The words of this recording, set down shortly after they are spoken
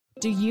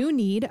Do you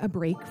need a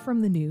break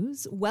from the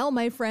news? Well,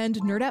 my friend,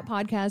 Nerdette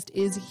Podcast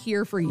is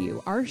here for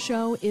you. Our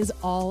show is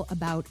all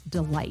about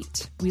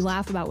delight. We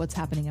laugh about what's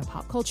happening in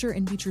pop culture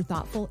and feature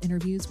thoughtful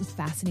interviews with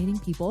fascinating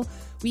people.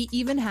 We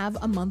even have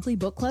a monthly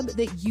book club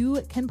that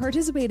you can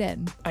participate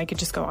in. I could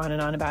just go on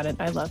and on about it.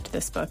 I loved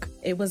this book.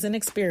 It was an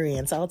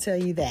experience, I'll tell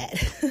you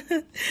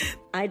that.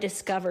 I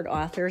discovered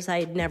authors I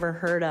had never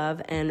heard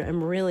of, and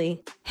I'm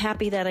really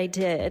happy that I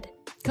did.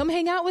 Come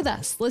hang out with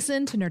us.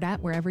 Listen to Nerdette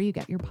wherever you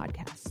get your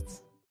podcasts.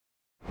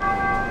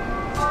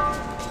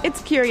 It's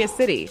Curious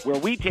City, where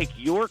we take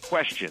your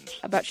questions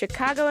about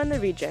Chicago and the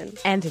region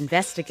and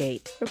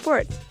investigate,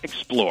 report,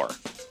 explore.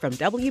 From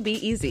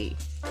WBEZ.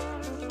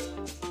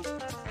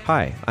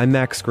 Hi, I'm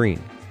Max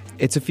Green.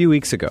 It's a few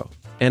weeks ago,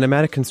 and I'm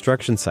at a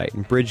construction site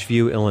in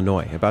Bridgeview,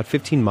 Illinois, about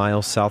 15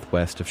 miles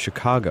southwest of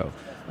Chicago.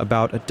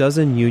 About a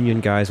dozen union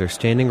guys are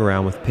standing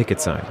around with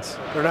picket signs.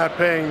 They're not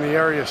paying the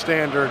area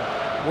standard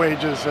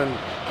wages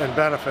and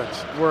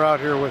benefits. We're out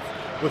here with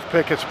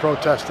pickets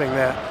protesting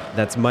that.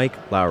 That's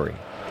Mike Lowry,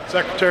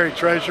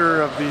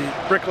 Secretary-Treasurer of the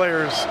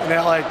Bricklayers and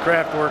Allied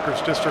Craft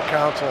Workers District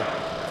Council.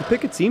 The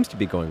picket seems to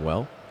be going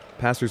well.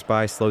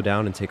 Passers-by slow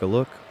down and take a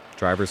look.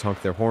 Drivers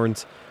honk their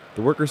horns.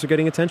 The workers are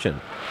getting attention.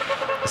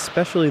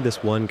 Especially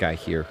this one guy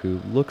here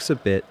who looks a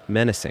bit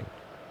menacing.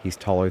 He's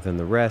taller than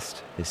the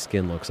rest. His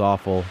skin looks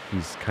awful.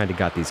 He's kind of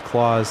got these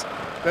claws.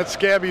 That's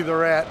Scabby the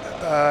Rat.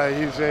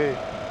 He's a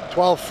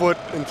 12-foot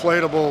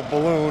inflatable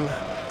balloon.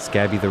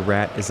 Scabby the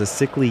Rat is a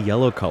sickly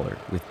yellow color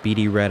with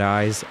beady red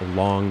eyes, a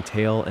long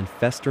tail, and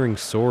festering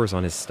sores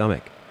on his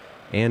stomach.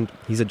 And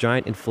he's a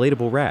giant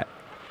inflatable rat.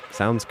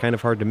 Sounds kind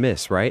of hard to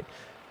miss, right?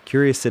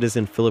 Curious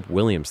citizen Philip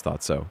Williams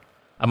thought so.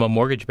 I'm a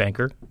mortgage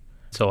banker,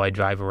 so I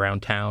drive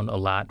around town a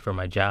lot for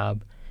my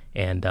job,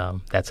 and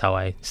that's how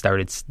I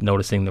started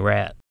noticing the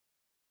rat.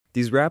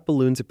 These rat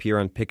balloons appear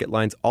on picket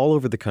lines all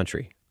over the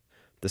country.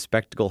 The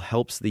spectacle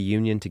helps the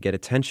union to get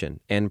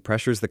attention and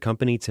pressures the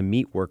company to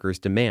meet workers'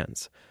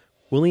 demands.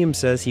 Williams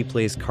says he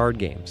plays card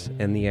games,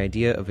 and the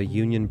idea of a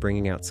union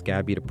bringing out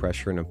Scabby to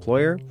pressure an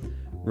employer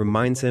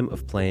reminds him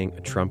of playing a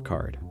trump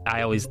card.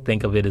 I always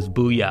think of it as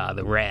Booyah,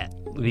 the rat,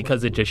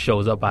 because it just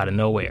shows up out of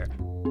nowhere.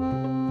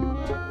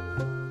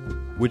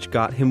 Which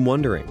got him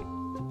wondering,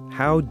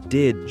 how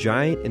did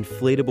giant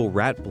inflatable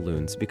rat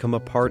balloons become a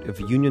part of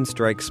union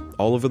strikes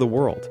all over the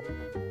world?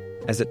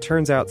 As it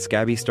turns out,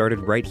 Scabby started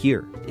right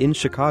here, in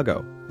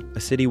Chicago, a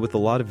city with a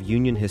lot of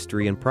union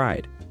history and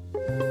pride.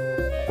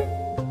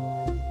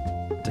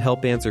 To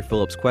help answer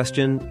Philip's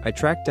question, I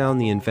tracked down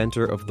the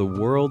inventor of the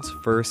world's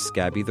first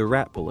Scabby the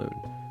Rat balloon,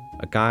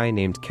 a guy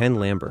named Ken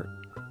Lambert.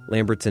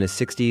 Lambert's in his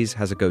 60s,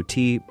 has a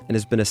goatee, and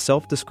has been a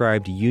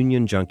self-described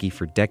union junkie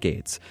for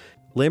decades.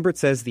 Lambert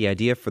says the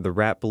idea for the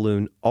rat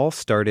balloon all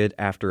started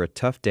after a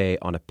tough day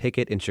on a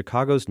picket in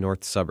Chicago's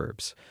north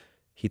suburbs.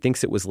 He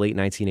thinks it was late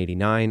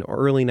 1989 or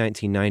early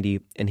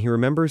 1990, and he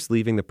remembers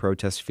leaving the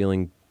protest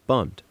feeling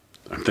bummed.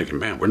 I'm thinking,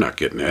 man, we're not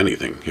getting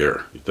anything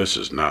here. This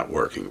is not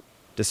working.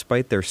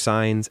 Despite their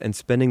signs and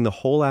spending the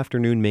whole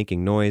afternoon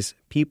making noise,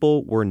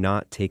 people were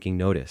not taking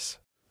notice.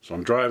 So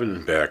I'm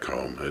driving back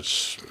home.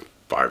 It's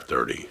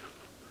 5:30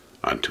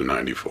 on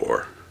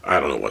 294. I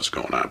don't know what's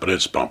going on, but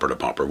it's bumper to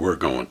bumper. We're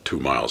going 2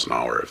 miles an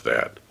hour, if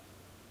that.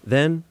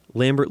 Then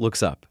Lambert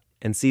looks up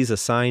and sees a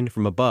sign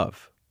from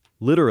above,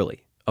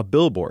 literally a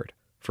billboard,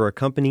 for a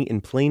company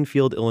in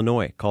Plainfield,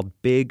 Illinois called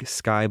Big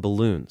Sky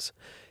Balloons.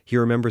 He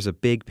remembers a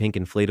big pink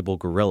inflatable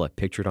gorilla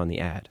pictured on the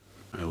ad.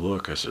 I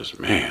look, I says,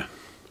 man,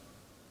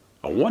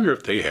 I wonder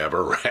if they have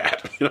a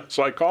rat.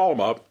 So I call him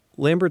up.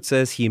 Lambert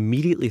says he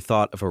immediately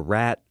thought of a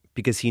rat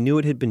because he knew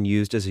it had been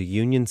used as a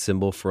union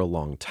symbol for a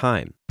long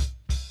time.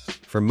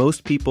 For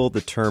most people, the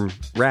term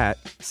rat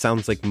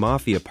sounds like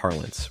mafia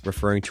parlance,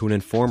 referring to an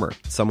informer,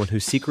 someone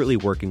who's secretly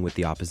working with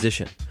the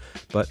opposition.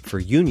 But for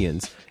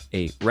unions,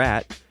 a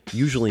rat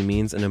usually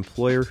means an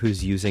employer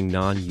who's using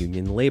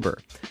non-union labor.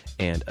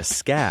 And a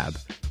scab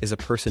is a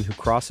person who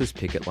crosses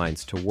picket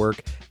lines to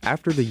work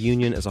after the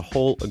union as a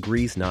whole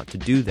agrees not to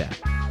do that.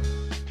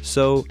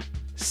 So,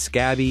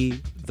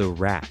 Scabby the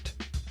Rat.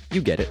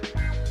 You get it.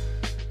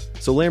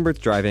 So Lambert's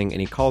driving and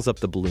he calls up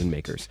the balloon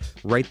makers,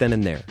 right then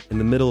and there, in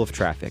the middle of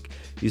traffic,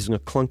 using a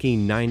clunky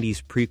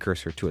 90s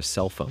precursor to a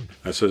cell phone.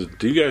 I says,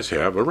 do you guys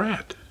have a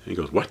rat? He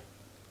goes, what?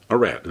 A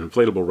rat, an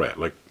inflatable rat.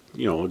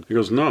 He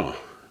goes, no.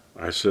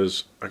 I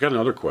says, I got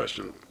another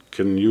question.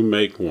 Can you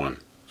make one?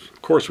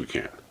 Of course we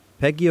can.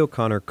 Peggy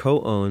O'Connor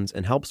co-owns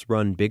and helps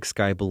run Big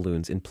Sky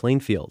Balloons in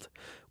Plainfield.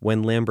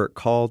 When Lambert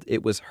called,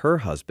 it was her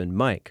husband,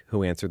 Mike,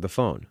 who answered the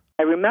phone.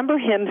 I remember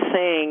him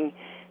saying,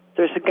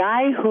 there's a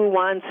guy who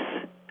wants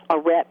a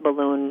rat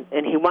balloon,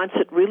 and he wants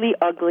it really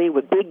ugly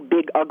with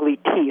big, ugly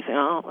teeth.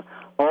 Oh,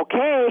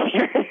 okay,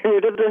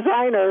 you're the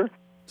designer.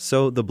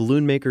 So the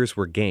balloon makers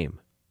were game.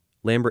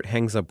 Lambert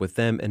hangs up with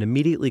them and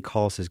immediately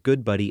calls his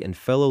good buddy and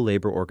fellow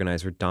labor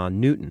organizer Don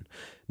Newton.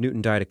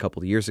 Newton died a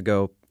couple of years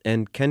ago,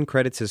 and Ken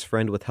credits his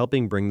friend with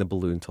helping bring the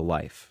balloon to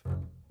life.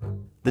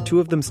 The two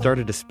of them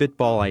started to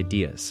spitball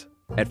ideas.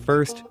 At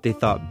first, they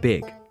thought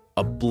big,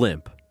 a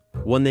blimp,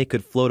 one they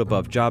could float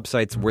above job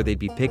sites where they'd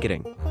be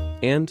picketing.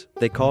 And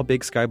they call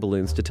Big Sky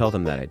Balloons to tell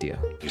them that idea.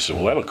 He said,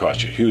 well, that'll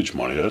cost you huge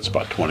money. That's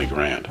about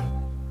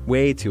 $20,000.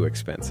 Way too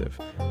expensive.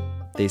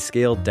 They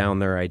scaled down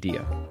their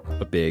idea.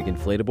 A big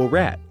inflatable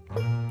rat.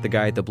 The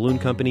guy at the balloon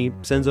company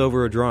sends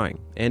over a drawing,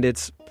 and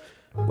it's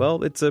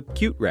a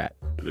cute rat.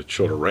 It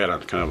showed a rat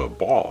on kind of a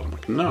ball. I'm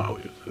like, no,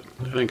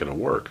 that ain't going to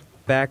work.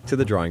 Back to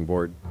the drawing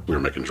board. We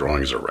were making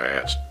drawings of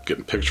rats,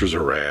 getting pictures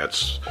of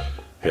rats,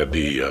 had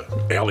the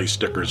alley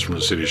stickers from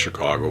the city of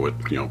Chicago with,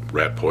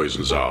 rat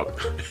poisons out.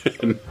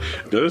 And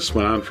this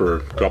went on for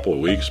a couple of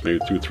weeks, maybe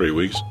 2-3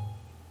 weeks.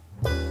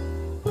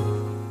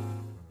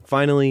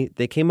 Finally,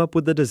 they came up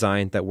with a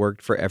design that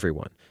worked for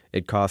everyone.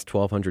 It cost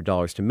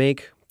 $1,200 to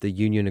make, the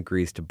union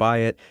agrees to buy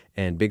it,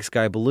 and Big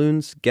Sky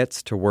Balloons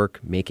gets to work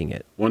making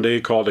it. One day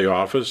he called the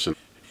office, and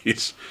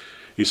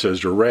he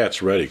says, your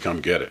rat's ready,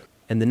 come get it.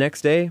 And the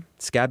next day,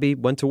 Scabby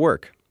went to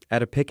work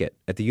at a picket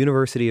at the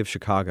University of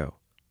Chicago.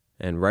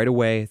 And right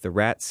away, the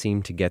rat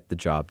seemed to get the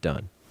job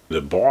done.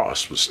 The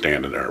boss was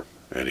standing there,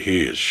 and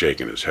he is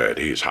shaking his head.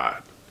 He's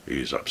hot.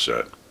 He's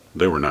upset.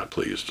 They were not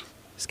pleased.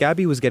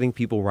 Scabby was getting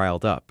people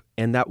riled up,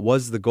 and that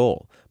was the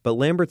goal. But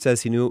Lambert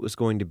says he knew it was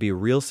going to be a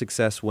real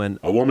success when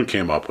a woman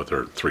came up with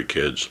her 3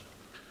 kids,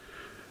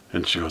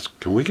 and she goes,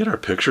 can we get our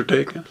picture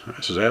taken?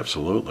 I says,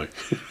 absolutely.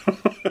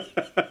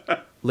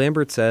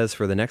 Lambert says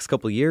for the next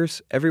couple of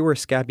years, everywhere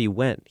Scabby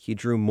went, he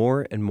drew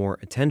more and more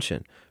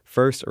attention.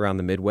 First around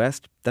the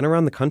Midwest, then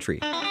around the country.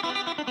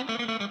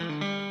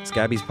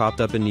 Scabby's popped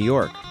up in New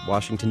York,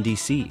 Washington,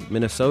 D.C.,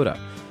 Minnesota.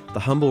 The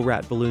humble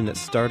rat balloon that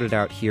started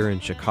out here in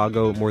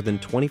Chicago more than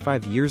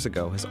 25 years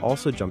ago has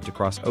also jumped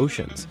across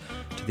oceans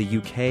to the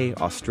UK,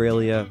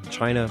 Australia,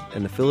 China,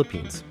 and the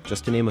Philippines,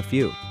 just to name a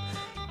few.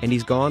 And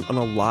he's gone on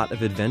a lot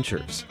of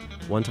adventures.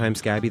 One time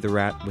Scabby the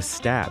rat was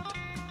stabbed.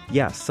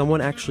 Yes,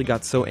 someone actually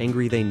got so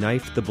angry they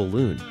knifed the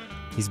balloon.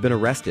 He's been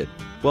arrested.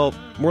 Well,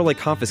 more like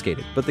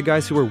confiscated, but the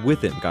guys who were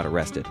with him got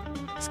arrested.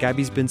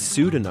 Scabby's been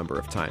sued a number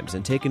of times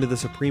and taken to the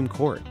Supreme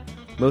Court.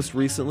 Most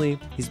recently,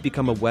 he's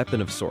become a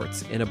weapon of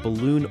sorts in a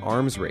balloon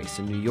arms race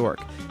in New York,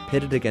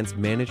 pitted against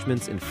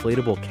management's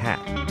inflatable cat.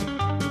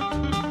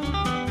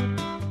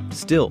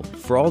 Still,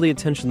 for all the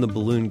attention the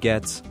balloon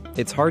gets,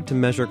 it's hard to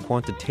measure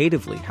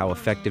quantitatively how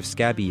effective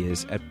Scabby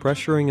is at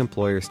pressuring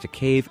employers to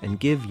cave and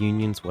give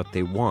unions what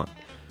they want.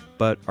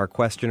 But our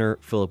questioner,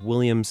 Philip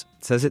Williams,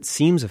 says it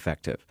seems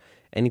effective.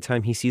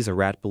 Anytime he sees a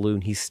rat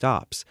balloon, he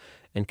stops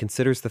and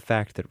considers the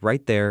fact that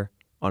right there,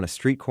 on a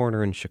street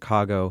corner in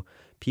Chicago,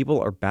 people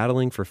are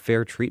battling for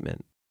fair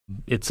treatment.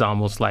 It's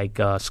almost like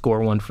score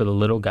one for the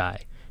little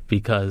guy,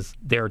 because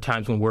there are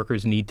times when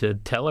workers need to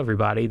tell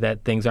everybody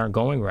that things aren't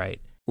going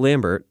right.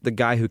 Lambert, the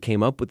guy who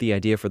came up with the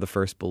idea for the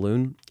first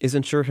balloon,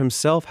 isn't sure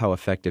himself how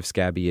effective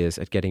Scabby is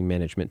at getting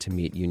management to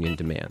meet union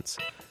demands.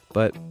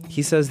 But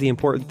he says the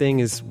important thing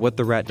is what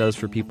the rat does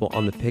for people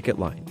on the picket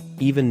line,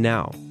 even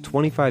now,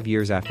 25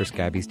 years after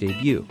Scabby's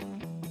debut.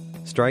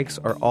 Strikes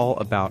are all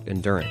about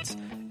endurance,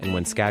 and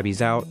when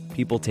Scabby's out,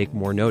 people take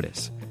more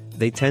notice.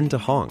 They tend to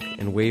honk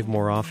and wave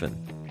more often,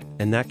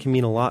 and that can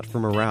mean a lot for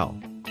morale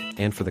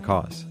and for the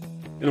cause.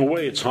 In a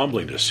way, it's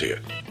humbling to see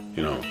it.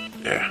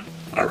 Yeah,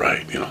 all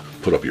right,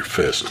 put up your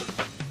fist.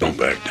 Don't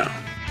back down.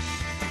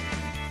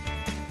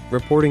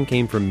 Reporting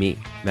came from me,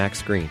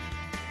 Max Green.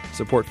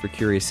 Support for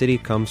Curious City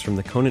comes from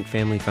the Conant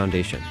Family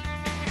Foundation.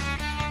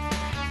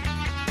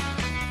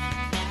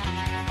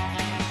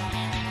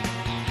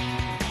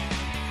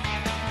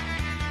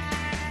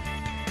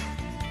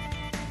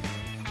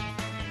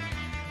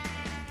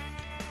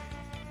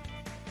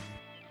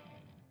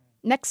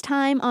 Next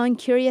time on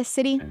Curious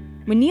City,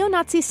 when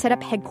neo-Nazis set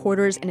up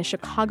headquarters in a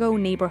Chicago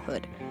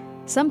neighborhood,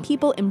 some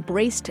people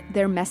embraced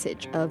their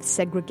message of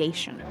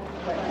segregation.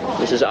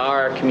 This is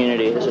our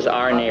community, this is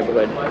our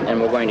neighborhood,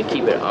 and we're going to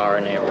keep it our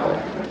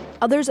neighborhood.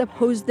 Others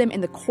opposed them in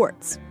the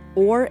courts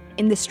or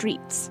in the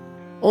streets.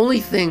 Only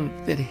thing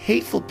that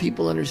hateful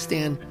people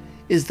understand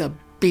is to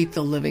beat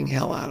the living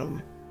hell out of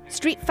them.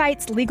 Street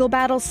fights, legal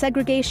battles,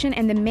 segregation,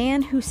 and the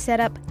man who set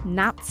up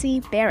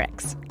Nazi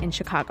barracks in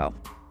Chicago.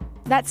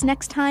 That's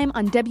next time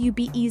on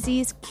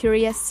WBEZ's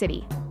Curious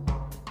City.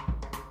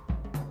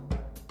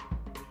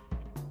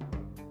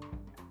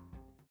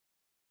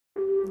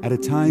 At a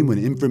time when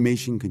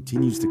information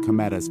continues to come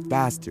at us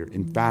faster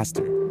and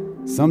faster,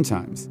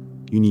 sometimes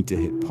you need to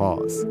hit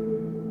pause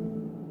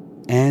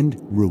and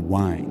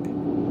rewind.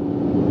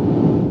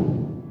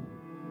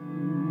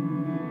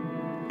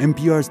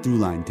 NPR's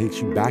Throughline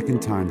takes you back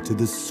in time to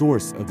the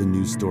source of the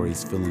news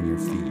stories filling your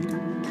feed.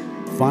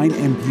 Find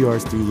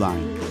NPR's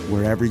Throughline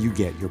wherever you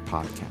get your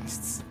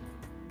podcasts.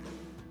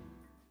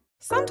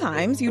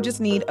 Sometimes you just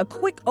need a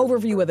quick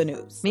overview of the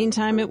news.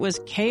 Meantime, it was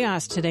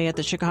chaos today at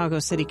the Chicago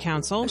City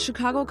Council. A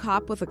Chicago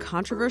cop with a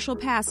controversial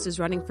past is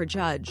running for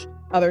judge.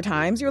 Other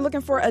times, you're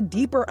looking for a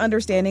deeper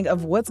understanding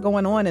of what's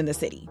going on in the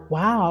city.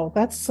 Wow,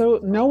 that's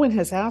so... No one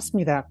has asked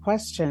me that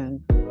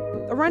question.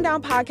 The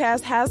Rundown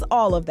podcast has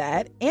all of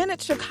that, and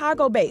it's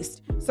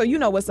Chicago-based, so you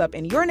know what's up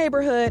in your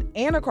neighborhood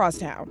and across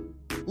town.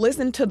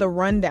 Listen to The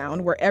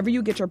Rundown wherever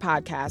you get your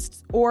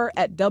podcasts or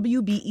at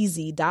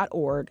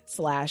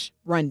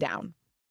WBEZ.org/rundown.